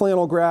this on the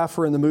flannel graph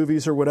or in the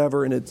movies or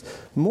whatever, and it's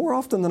more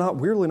often than not,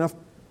 weirdly enough,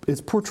 it's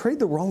portrayed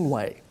the wrong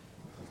way.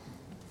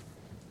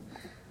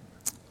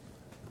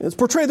 It's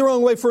portrayed the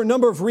wrong way for a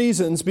number of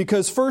reasons,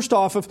 because first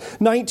off, of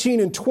 19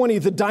 and 20,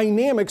 the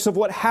dynamics of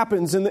what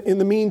happens in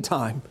the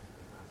meantime.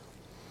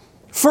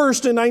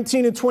 First, in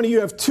 19 and 20,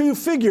 you have two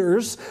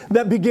figures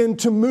that begin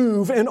to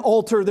move and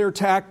alter their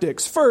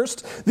tactics.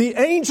 First, the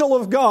angel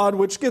of God,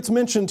 which gets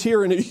mentioned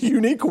here in a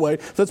unique way,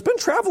 that's been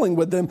traveling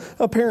with them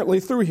apparently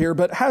through here,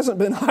 but hasn't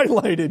been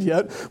highlighted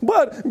yet.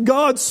 But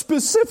God's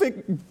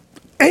specific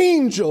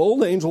angel,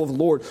 the angel of the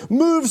Lord,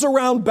 moves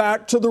around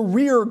back to the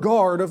rear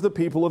guard of the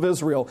people of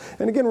Israel.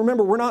 And again,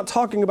 remember, we're not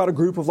talking about a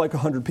group of like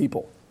 100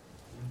 people.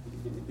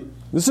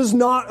 This is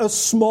not a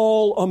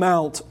small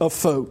amount of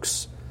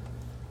folks.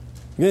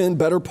 Again,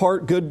 better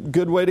part,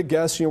 good way to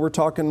guess. We're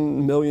talking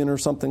 1 million or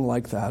something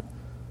like that.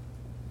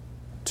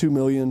 2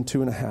 million,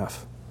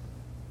 2.5.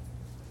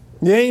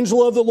 The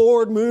angel of the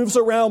Lord moves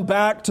around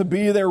back to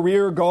be their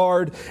rear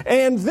guard.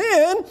 And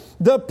then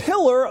the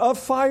pillar of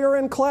fire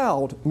and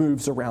cloud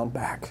moves around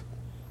back.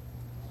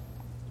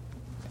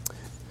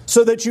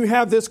 So that you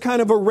have this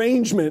kind of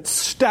arrangement,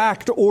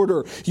 stacked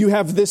order. You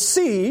have the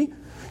sea,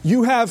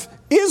 you have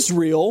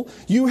Israel,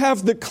 you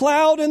have the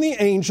cloud and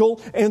the angel,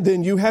 and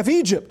then you have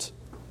Egypt.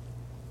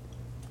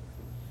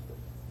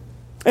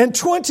 And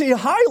 20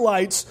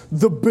 highlights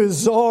the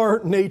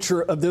bizarre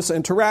nature of this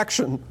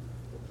interaction.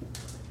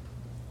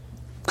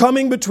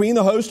 Coming between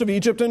the host of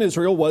Egypt and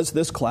Israel was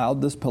this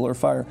cloud, this pillar of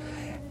fire.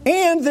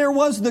 And there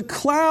was the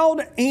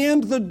cloud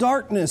and the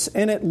darkness,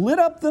 and it lit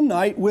up the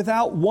night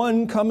without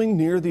one coming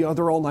near the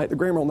other all night. The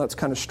grammar on that's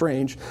kind of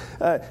strange.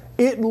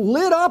 It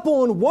lit up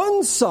on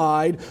one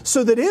side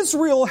so that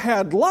Israel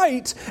had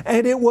light,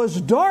 and it was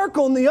dark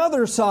on the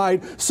other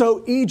side,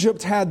 so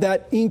Egypt had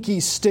that inky,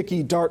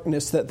 sticky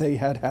darkness that they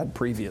had had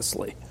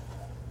previously.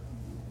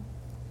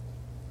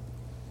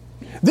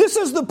 This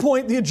is the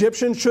point the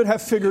Egyptians should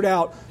have figured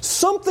out.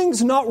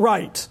 Something's not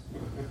right.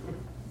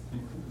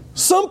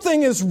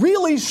 Something is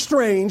really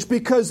strange,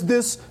 because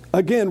this,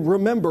 again,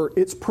 remember,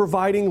 it's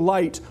providing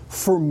light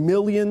for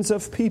millions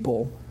of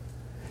people.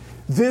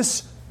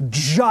 This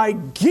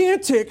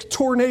gigantic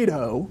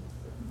tornado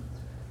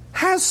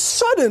has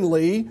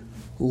suddenly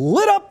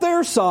lit up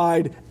their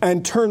side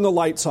and turned the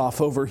lights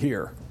off over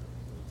here.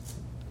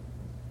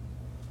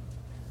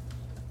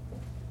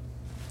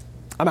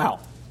 I'm out.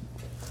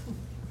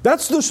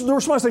 That's the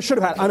response they should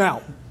have had. I'm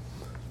out.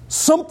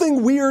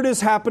 Something weird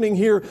is happening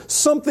here.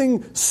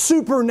 Something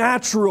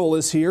supernatural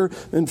is here.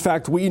 In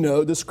fact, we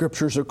know the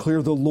scriptures are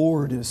clear. The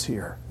Lord is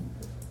here.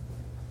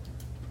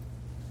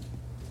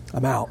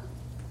 I'm out.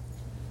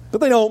 But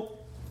they don't.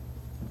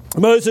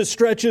 Moses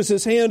stretches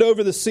his hand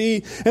over the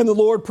sea, and the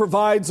Lord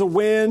provides a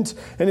wind.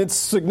 And it's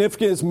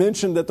significant, it's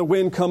mentioned that the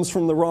wind comes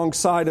from the wrong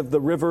side of the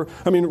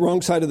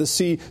wrong side of the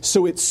sea,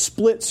 so it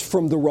splits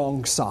from the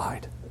wrong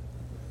side.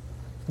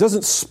 It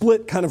doesn't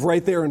split kind of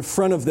right there in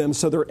front of them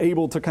so they're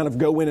able to kind of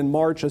go in and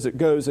march as it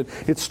goes.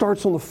 It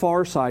starts on the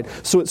far side,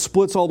 so it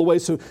splits all the way.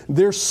 So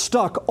they're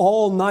stuck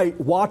all night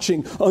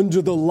watching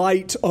under the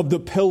light of the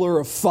pillar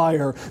of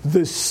fire,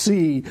 the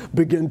sea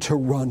begin to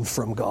run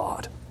from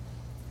God.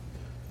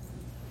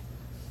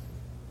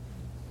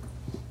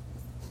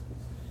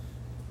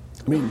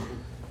 I mean,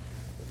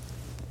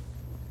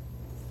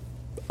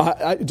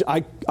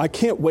 I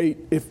can't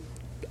wait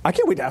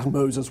to ask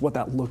Moses what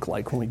that looked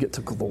like when we get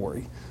to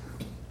glory.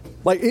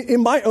 Like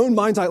in my own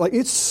mind's eye, like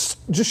it's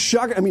just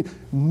shocking. I mean,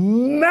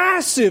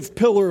 massive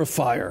pillar of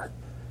fire,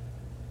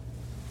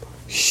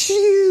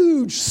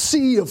 huge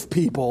sea of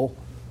people,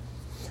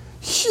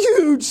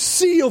 huge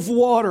sea of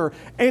water,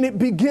 and it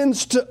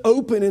begins to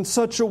open in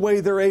such a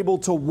way they're able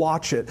to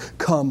watch it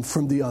come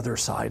from the other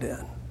side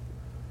in.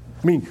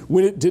 I mean,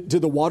 when it did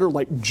the water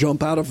like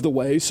jump out of the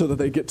way so that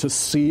they get to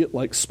see it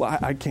like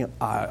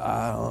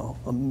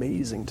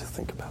amazing to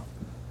think about.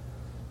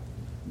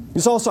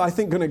 It's also, I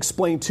think, going to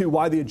explain too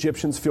why the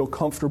Egyptians feel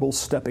comfortable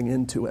stepping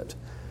into it.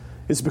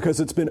 It's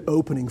because it's been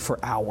opening for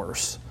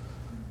hours.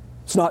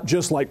 It's not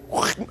just like,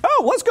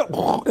 oh, let's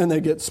go, and they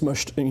get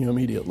smushed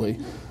immediately.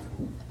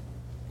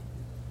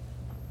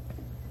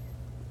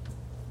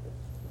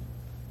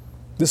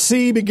 The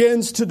sea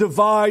begins to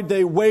divide.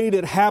 They wait.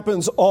 It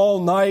happens all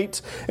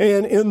night.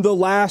 And in the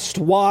last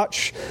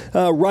watch,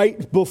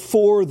 right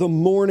before the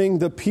morning,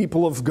 the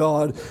people of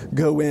God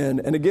go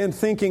in. And again,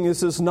 thinking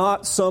this is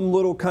not some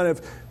little kind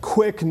of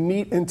quick,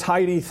 neat, and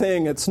tidy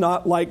thing. It's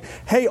not like,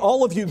 hey,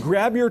 all of you,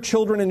 grab your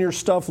children and your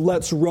stuff,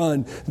 let's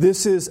run.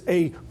 This is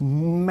a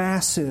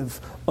massive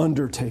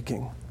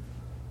undertaking.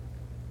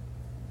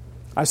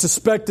 I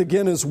suspect,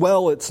 again, as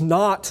well, it's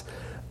not,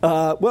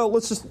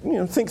 let's just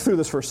think through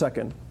this for a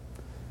second.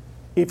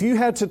 If you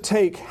had to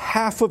take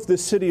half of the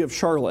city of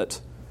Charlotte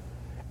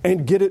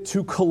and get it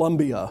to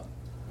Columbia,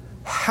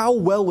 how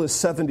well is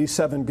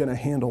 77 going to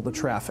handle the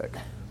traffic?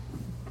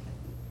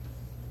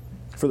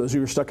 For those of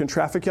you who were stuck in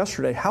traffic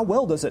yesterday, how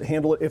well does it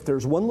handle it if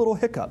there's one little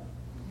hiccup?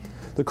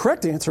 The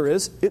correct answer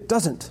is it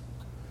doesn't.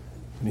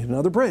 You need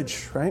another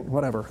bridge, right?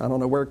 Whatever. I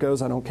don't know where it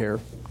goes. I don't care.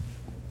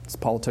 It's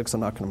politics I'm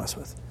not going to mess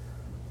with.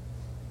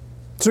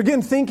 So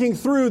again, thinking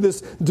through this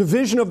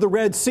division of the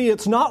Red Sea,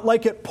 it's not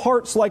like it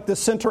parts like the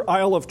center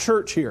aisle of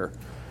church here.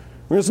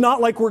 It's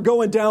not like we're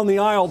going down the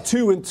aisle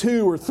 2 and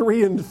 2 or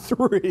 3 and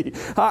 3.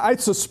 I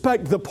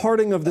suspect the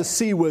parting of the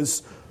sea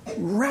was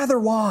rather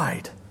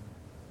wide.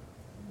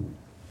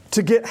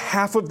 To get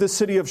half of the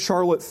city of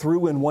Charlotte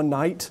through in one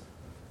night,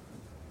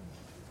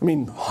 I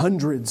mean,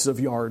 hundreds of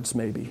yards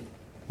maybe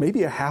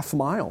a half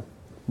mile,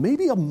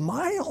 maybe a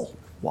mile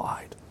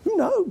wide. Who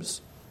knows?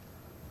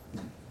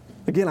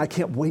 Again, I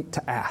can't wait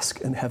to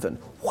ask in heaven,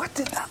 what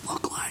did that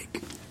look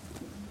like?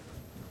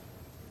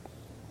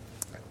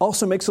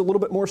 Also makes a little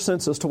bit more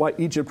sense as to why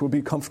Egypt would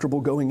be comfortable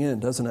going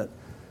in, doesn't it?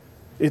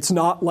 It's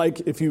not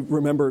like, if you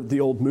remember the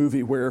old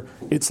movie, where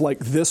it's like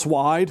this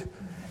wide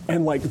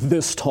and like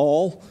this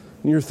tall.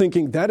 And you're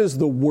thinking, that is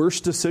the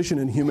worst decision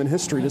in human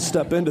history to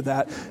step into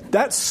that.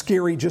 That's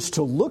scary just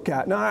to look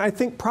at. Now, I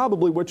think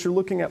probably what you're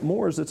looking at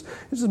more is it's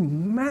a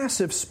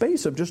massive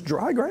space of just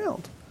dry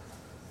ground.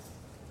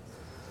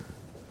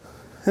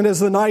 And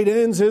as the night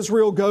ends,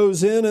 Israel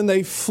goes in and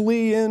they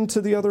flee into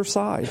the other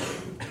side.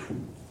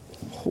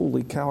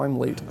 Holy cow, I'm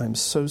late. I'm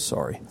so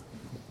sorry.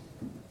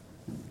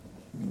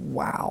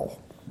 Wow.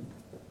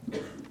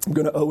 I'm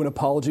going to owe an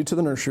apology to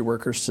the nursery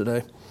workers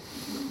today.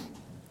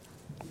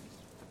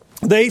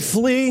 They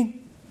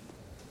flee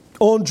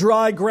on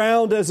dry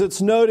ground, as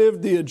it's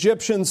noted. The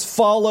Egyptians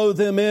follow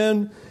them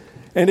in.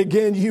 And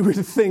again, you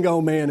would think,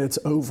 oh man, it's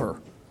over.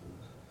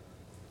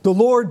 The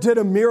Lord did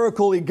a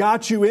miracle. He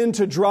got you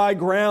into dry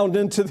ground,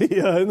 into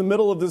in the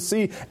middle of the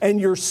sea,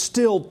 and you're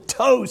still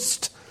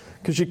toast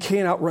because you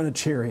can't outrun a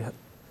chariot.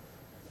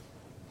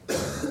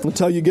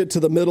 Until you get to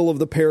the middle of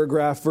the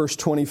paragraph, verse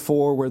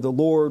 24, where the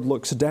Lord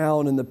looks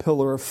down in the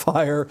pillar of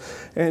fire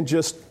and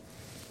just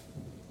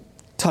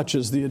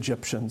touches the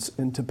Egyptians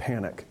into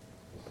panic.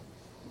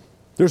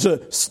 There's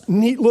a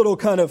neat little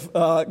kind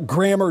of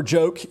grammar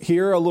joke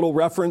here, a little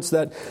reference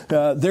that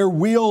their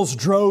wheels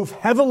drove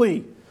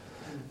heavily.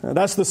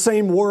 That's the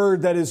same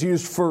word that is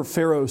used for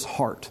Pharaoh's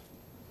heart.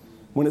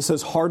 When it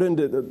says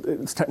hardened,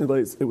 it's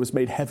technically it was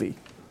made heavy.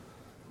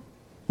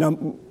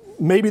 Now,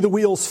 maybe the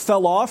wheels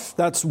fell off.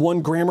 That's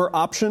one grammar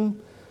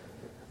option.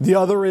 The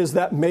other is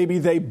that maybe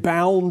they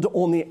bound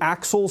on the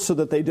axle so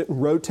that they didn't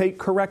rotate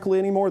correctly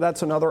anymore.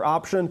 That's another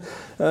option.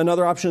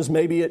 Another option is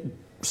maybe it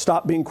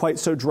stopped being quite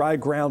so dry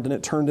ground and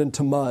it turned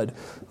into mud.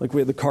 Like we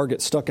had the car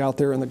get stuck out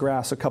there in the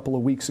grass a couple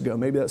of weeks ago.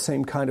 Maybe that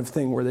same kind of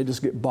thing where they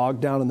just get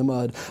bogged down in the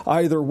mud.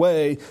 Either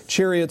way,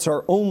 chariots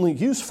are only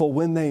useful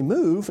when they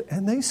move,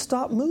 and they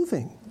stop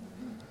moving.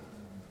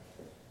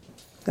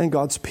 And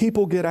God's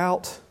people get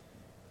out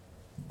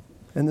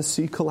and the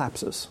sea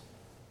collapses.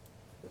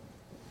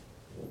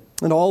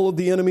 And all of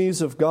the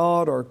enemies of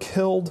God are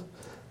killed.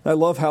 I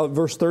love how at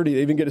verse 30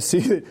 they even get to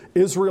see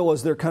Israel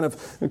as they're kind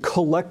of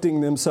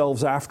collecting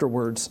themselves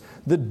afterwards.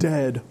 The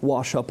dead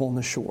wash up on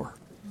the shore.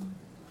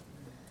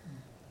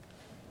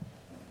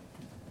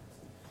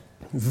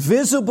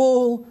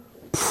 Visible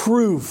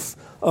proof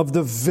of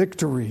the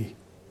victory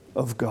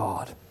of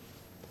God.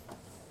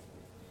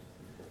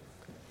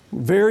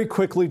 Very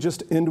quickly,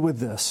 just end with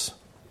this.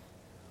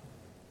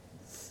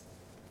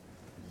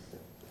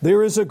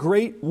 There is a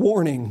great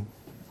warning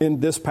in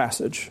this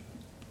passage.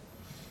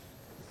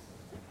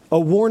 A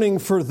warning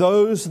for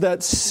those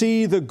that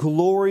see the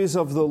glories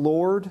of the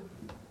Lord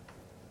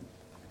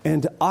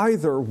and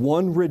either,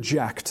 one,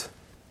 reject,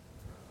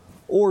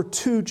 or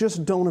two,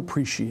 just don't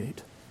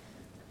appreciate.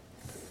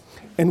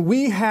 And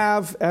we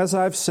have, as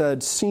I've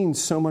said, seen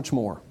so much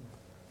more.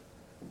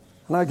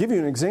 And I'll give you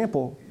an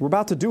example. We're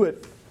about to do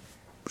it.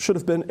 Should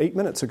have been 8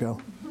 minutes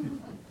ago.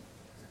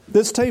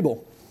 This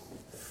table.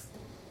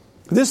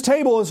 This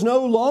table is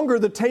no longer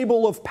the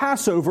table of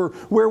Passover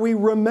where we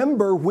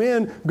remember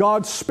when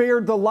God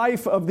spared the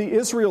life of the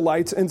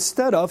Israelites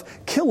instead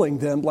of killing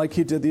them like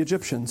He did the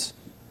Egyptians.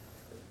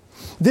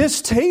 This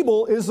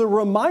table is a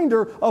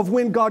reminder of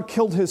when God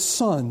killed His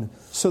Son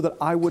so that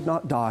I would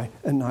not die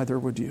and neither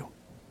would you.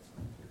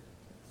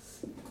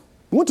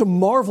 You want to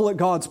marvel at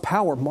God's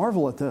power?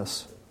 Marvel at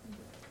this.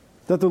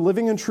 That the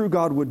living and true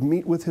God would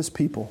meet with His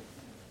people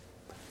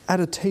at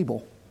a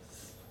table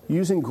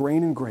using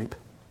grain and grape.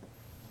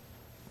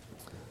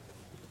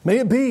 May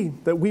it be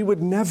that we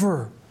would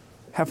never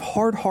have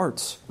hard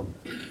hearts,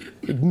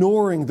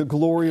 ignoring the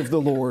glory of the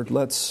Lord.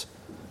 Let's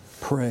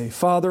pray.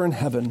 Father in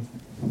heaven,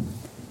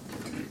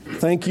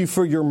 thank You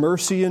for Your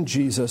mercy in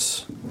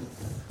Jesus.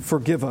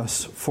 Forgive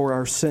us for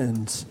our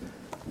sins.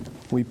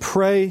 We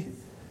pray,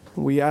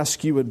 we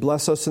ask You would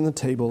bless us in the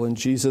table in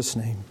Jesus'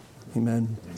 name. Amen.